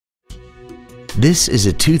This is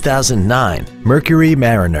a 2009 Mercury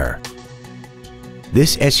Mariner.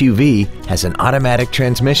 This SUV has an automatic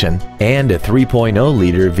transmission and a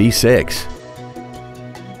 3.0-liter V6.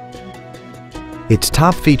 Its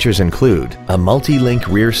top features include a multi-link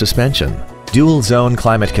rear suspension, dual-zone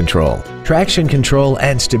climate control, traction control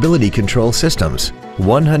and stability control systems,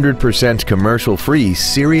 100% commercial-free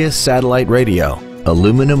Sirius satellite radio,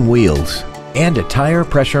 aluminum wheels, and a tire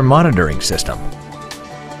pressure monitoring system.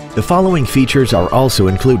 The following features are also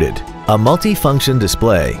included: a multi-function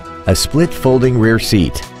display, a split folding rear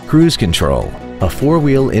seat, cruise control, a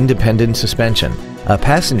four-wheel independent suspension, a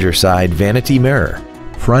passenger side vanity mirror,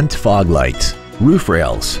 front fog lights, roof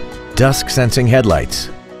rails, dusk sensing headlights,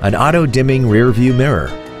 an auto-dimming rear view mirror,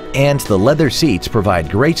 and the leather seats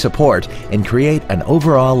provide great support and create an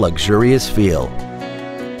overall luxurious feel.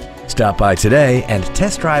 Stop by today and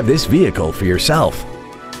test drive this vehicle for yourself.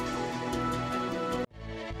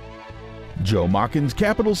 Joe Machens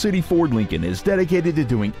Capital City Ford Lincoln is dedicated to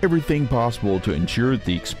doing everything possible to ensure that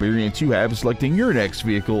the experience you have selecting your next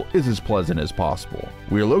vehicle is as pleasant as possible.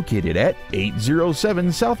 We are located at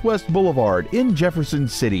 807 Southwest Boulevard in Jefferson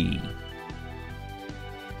City.